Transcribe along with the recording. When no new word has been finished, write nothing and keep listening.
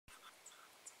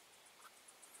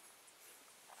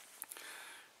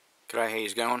G'day, how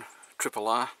you going? Triple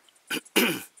R.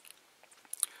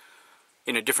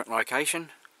 In a different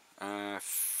location.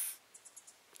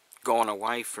 Gone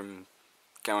away from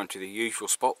going to the usual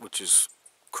spot, which is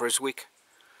Creswick.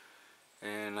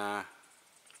 And I've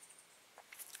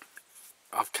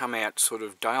come out sort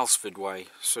of Dalesford way,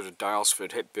 sort of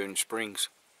Dalesford, Hepburn Springs.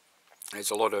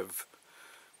 There's a lot of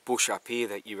bush up here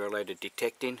that you're allowed to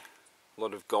detect in. A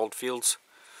lot of goldfields.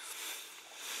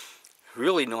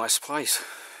 Really nice place.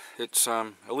 It's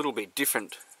a little bit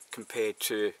different compared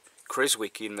to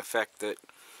Creswick in the fact that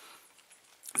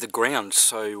the ground's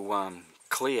so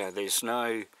clear. There's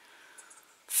no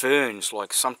ferns,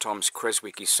 like sometimes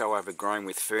Creswick is so overgrown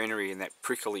with fernery and that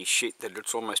prickly shit that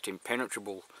it's almost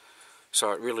impenetrable.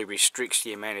 So it really restricts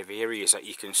the amount of areas that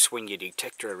you can swing your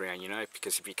detector around, you know,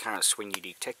 because if you can't swing your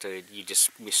detector, you just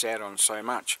miss out on so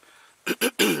much.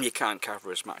 You can't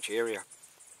cover as much area.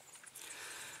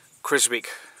 Creswick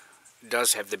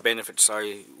does have the benefit, so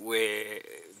where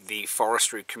the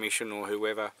Forestry Commission or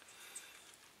whoever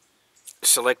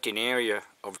select an area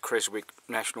of Creswick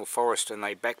National Forest and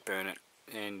they backburn it,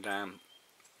 and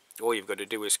all you've got to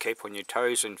do is keep on your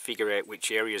toes and figure out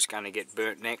which area is going to get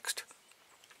burnt next,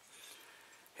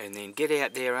 and then get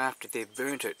out there after they've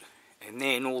burnt it, and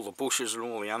then all the bushes and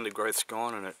all the undergrowth's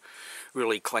gone, and it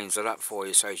really cleans it up for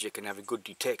you so as you can have a good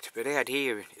detect. But out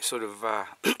here, sort of,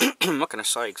 I'm not going to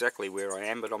say exactly where I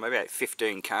am, but I'm about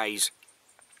 15 k's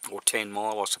or 10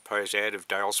 mile, I suppose, out of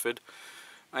Dalesford,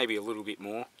 maybe a little bit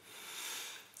more,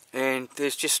 and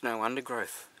there's just no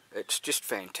undergrowth. It's just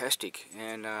fantastic,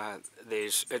 and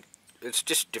it's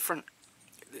just different.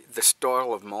 The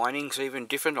style of mining's even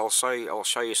different. I'll show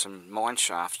you some mine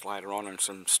shafts later on and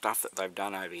some stuff that they've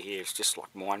done over here. It's just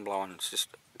like mind blowing. It's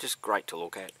just great to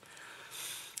look at.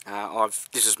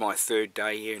 This is my third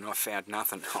day here and I found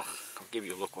nothing. I'll give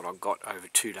you a look what I've got over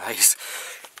 2 days.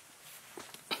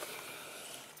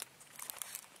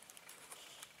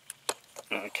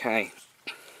 Okay,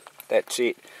 that's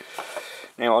it.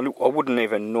 Now I wouldn't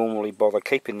even normally bother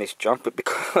keeping this junk, but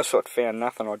because I'd found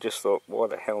nothing, I just thought, why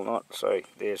the hell not? So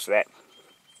there's that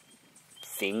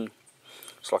thing.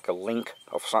 It's like a link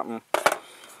of something.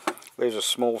 There's a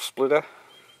small splitter,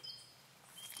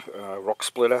 rock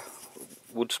splitter,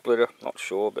 wood splitter, not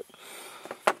sure, but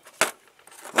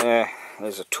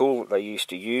there's a tool that they used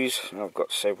to use, and I've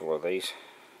got several of these.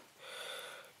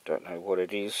 Don't know what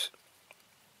it is.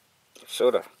 It's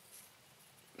sort of,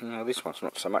 no, this one's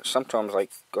not so much. Sometimes they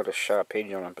got a sharp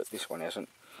edge on them, but this one hasn't.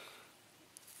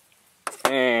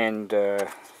 And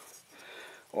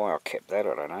why I kept that,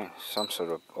 I don't know. Some sort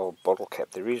of old bottle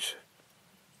cap. There is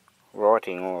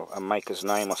writing or a maker's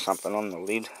name or something on the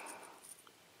lid,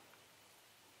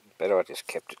 but I just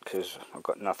kept it because I've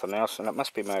got nothing else, and it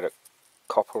must be made of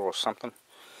copper or something.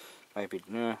 Maybe,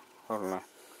 no, I don't know.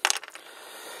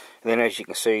 And then as you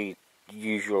can see,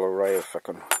 usual array of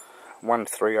fucking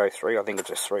 303. I think it's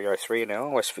a 303 now. I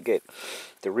always forget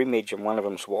the rim edge on one of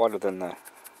them's wider than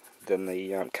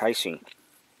the casing.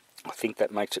 I think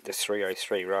that makes it the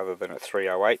 303 rather than a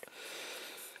 308.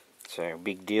 So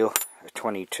big deal. A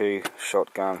 22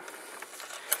 shotgun.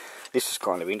 This is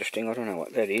kind of interesting. I don't know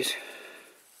what that is.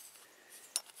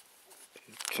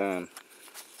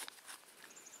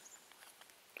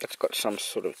 It's got some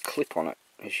sort of clip on it.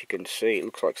 As you can see, it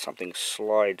looks like something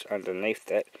slides underneath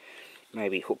that.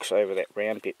 Maybe hooks over that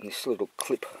round bit, and this little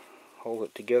clip hold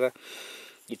it together.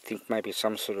 You'd think maybe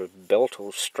some sort of belt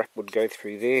or strap would go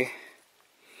through there.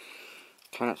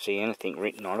 Can't see anything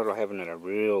written on it. I haven't had a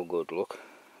real good look.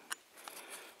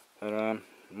 But I'm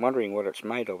wondering what it's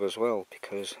made of as well,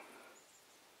 because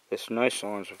there's no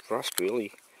signs of rust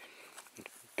really. It's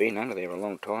been under there a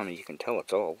long time and you can tell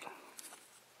it's old.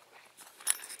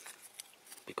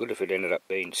 Be good if it ended up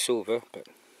being silver, but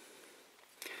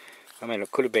I mean,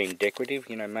 it could have been decorative,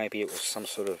 you know, maybe it was some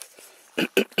sort of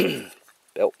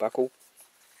belt buckle.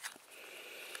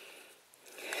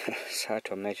 It's hard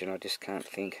to imagine, I just can't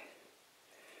think.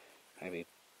 Maybe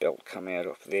belt come out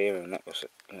of there and that was it,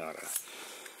 you know, I don't know.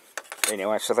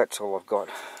 Anyway, so that's all I've got.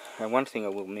 And one thing I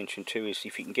will mention too is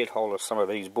if you can get hold of some of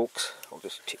these books, I'll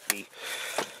just tip the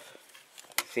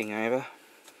thing over.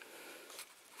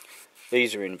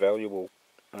 These are invaluable.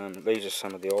 These are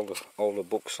some of the older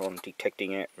books on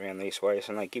detecting out around these ways,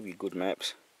 and they give you good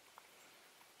maps.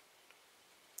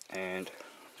 And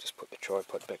just put the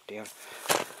tripod back down.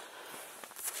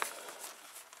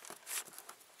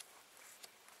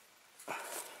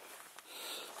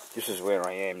 This is where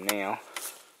I am now.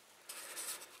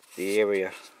 The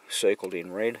area circled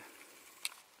in red.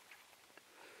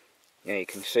 Now you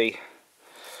can see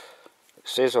it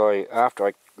says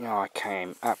after I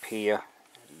came up here,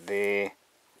 there,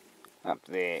 up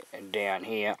there and down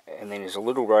here, and then there's a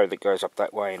little road that goes up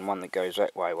that way and one that goes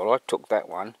that way. Well, I took that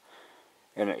one,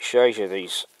 and it shows you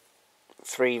these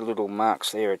 3 little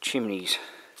marks there are chimneys,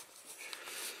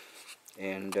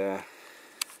 and there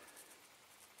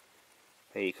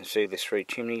you can see there's 3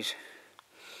 chimneys.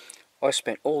 I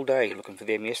spent all day looking for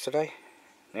them yesterday.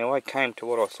 Now I came to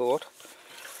what I thought.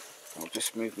 I'll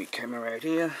just move my camera out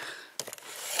here.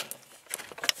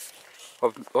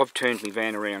 I've turned my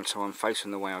van around so I'm facing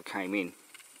the way I came in.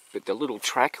 But the little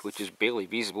track, which is barely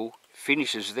visible,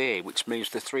 finishes there, which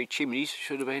means the 3 chimneys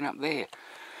should have been up there.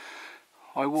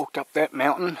 I walked up that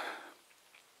mountain,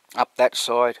 up that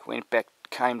side, went back,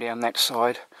 came down that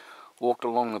side, walked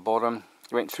along the bottom,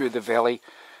 went through the valley,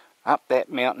 up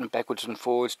that mountain backwards and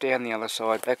forwards, down the other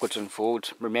side, backwards and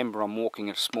forwards. Remember, I'm walking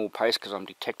at a small pace because I'm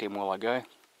detecting while I go.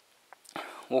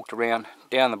 Walked around,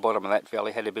 down the bottom of that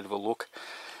valley, had a bit of a look.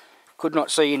 Could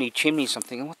not see any chimneys. I'm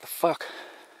thinking, what the fuck?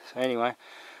 So anyway,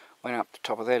 went up the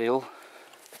top of that hill.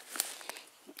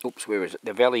 Oops, where is it?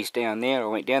 The valley's down there. I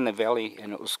went down the valley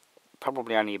and it was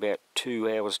probably only about 2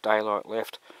 hours daylight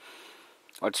left.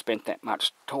 I'd spent that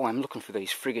much time looking for these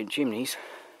friggin' chimneys.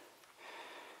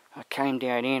 I came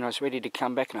down here and I was ready to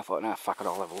come back, and I thought, no, fuck it,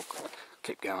 I'll have a look.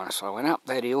 Keep going. So I went up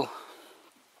that hill.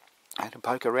 I had to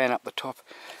poke around up the top.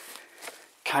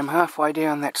 Came halfway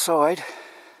down that side.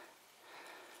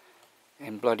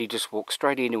 And bloody just walked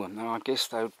straight into them. And I guess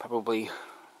they were probably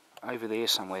over there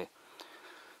somewhere.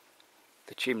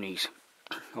 The chimneys.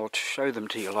 I'll show them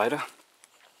to you later.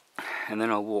 And then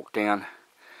I'll walk down.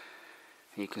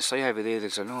 You can see over there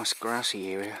there's a nice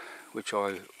grassy area, which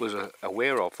I was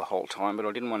aware of the whole time, but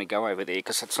I didn't want to go over there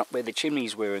because that's not where the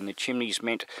chimneys were, and the chimneys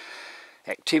meant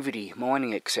activity,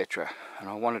 mining, etc. And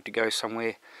I wanted to go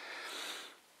somewhere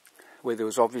where there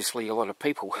was obviously a lot of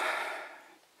people.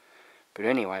 But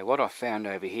anyway, what I found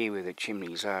over here where the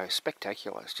chimneys are is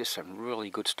spectacular. It's just some really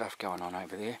good stuff going on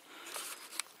over there.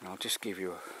 And I'll just give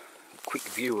you a quick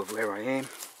view of where I am.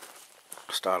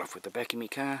 I'll start off with the back of my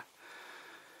car.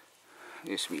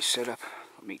 There's my setup,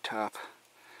 my tarp.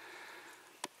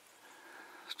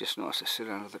 It's just nice to sit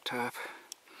under the tarp.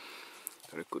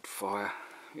 Got a good fire.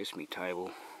 Here's my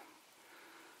table.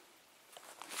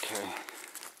 Okay.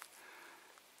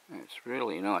 It's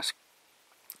really nice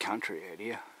country out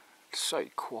here. It's so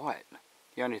quiet.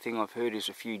 The only thing I've heard is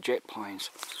a few jet planes.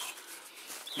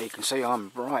 You can see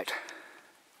I'm right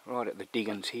at the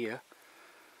diggings here.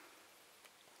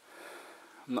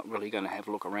 I'm not really going to have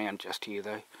a look around just here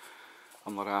though.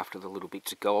 I'm not after the little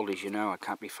bits of gold, as you know. I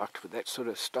can't be fucked with that sort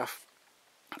of stuff.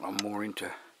 I'm more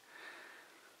into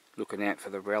looking out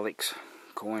for the relics,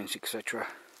 coins, etc.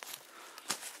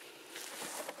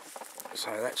 So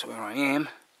that's where I am.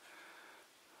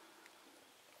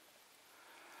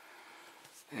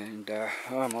 And I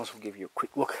might as well give you a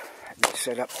quick look at the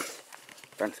setup.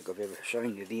 Don't think I've ever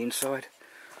shown you the inside.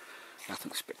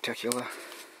 Nothing spectacular.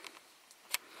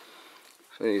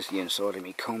 So there's the inside of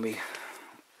my combi.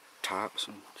 Tarps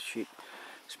and shit.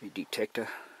 It's my detector.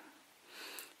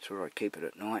 It's where I keep it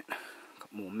at night.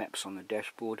 Got more maps on the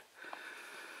dashboard.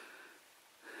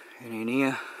 And in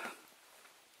here,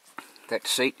 that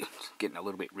seat is getting a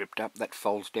little bit ripped up. That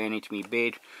folds down into my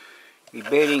bed. My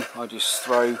bedding I just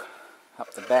throw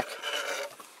up the back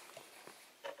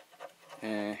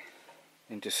and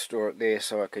just store it there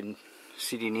so I can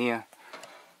sit in here.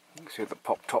 See the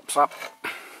pop tops up.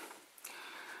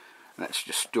 That's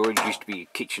just storage. Used to be a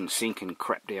kitchen sink and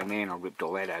crap down there, and I ripped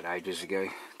all that out ages ago.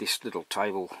 This little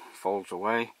table folds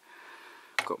away.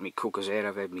 Got me cookers out.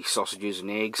 I've had me sausages and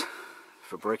eggs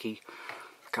for brekkie.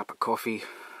 A cup of coffee.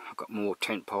 I've got more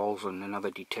tent poles and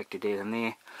another detector down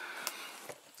there.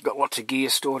 Got lots of gear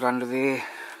stored under there.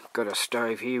 Got a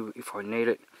stove here if I need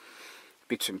it.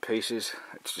 Bits and pieces.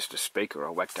 It's just a speaker I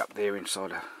whacked up there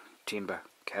inside a timber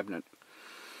cabinet.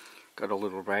 Got a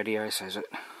little radio, says it.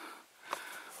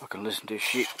 I can listen to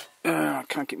shit. I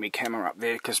can't get my camera up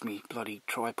there because my bloody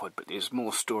tripod, but there's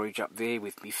more storage up there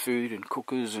with me food and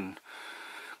cookers and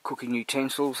cooking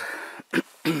utensils.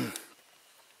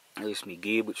 There's my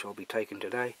gear, which I'll be taking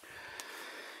today.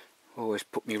 Always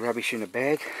put my rubbish in a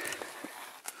bag.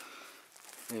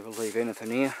 Never leave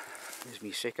anything here. There's my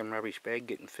second rubbish bag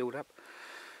getting filled up.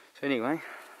 So anyway,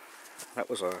 that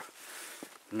was a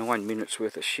 9 minutes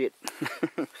worth of shit.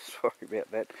 Sorry about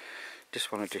that.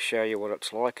 Just wanted to show you what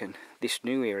it's like in this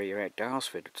new area at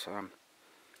Dalesford. It's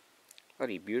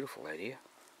bloody beautiful out here.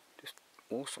 Just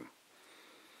awesome.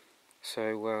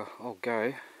 So I'll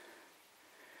go.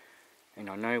 And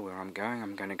I know where I'm going.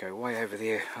 I'm going to go way over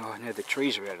there. Oh, now the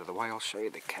trees are out of the way. I'll show you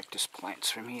the cactus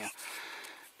plants from here.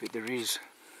 But there is...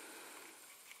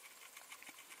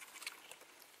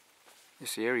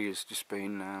 This area's just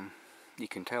been you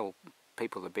can tell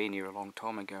people have been here a long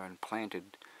time ago and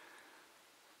planted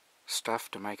stuff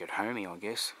to make it homey, I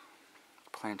guess.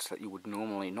 Plants that you would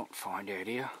normally not find out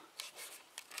here.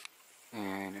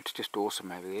 And it's just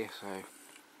awesome over there, so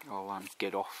I'll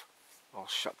get off. I'll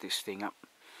shut this thing up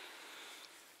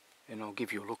and I'll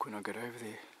give you a look when I get over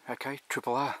there. Okay,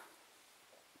 Triple R.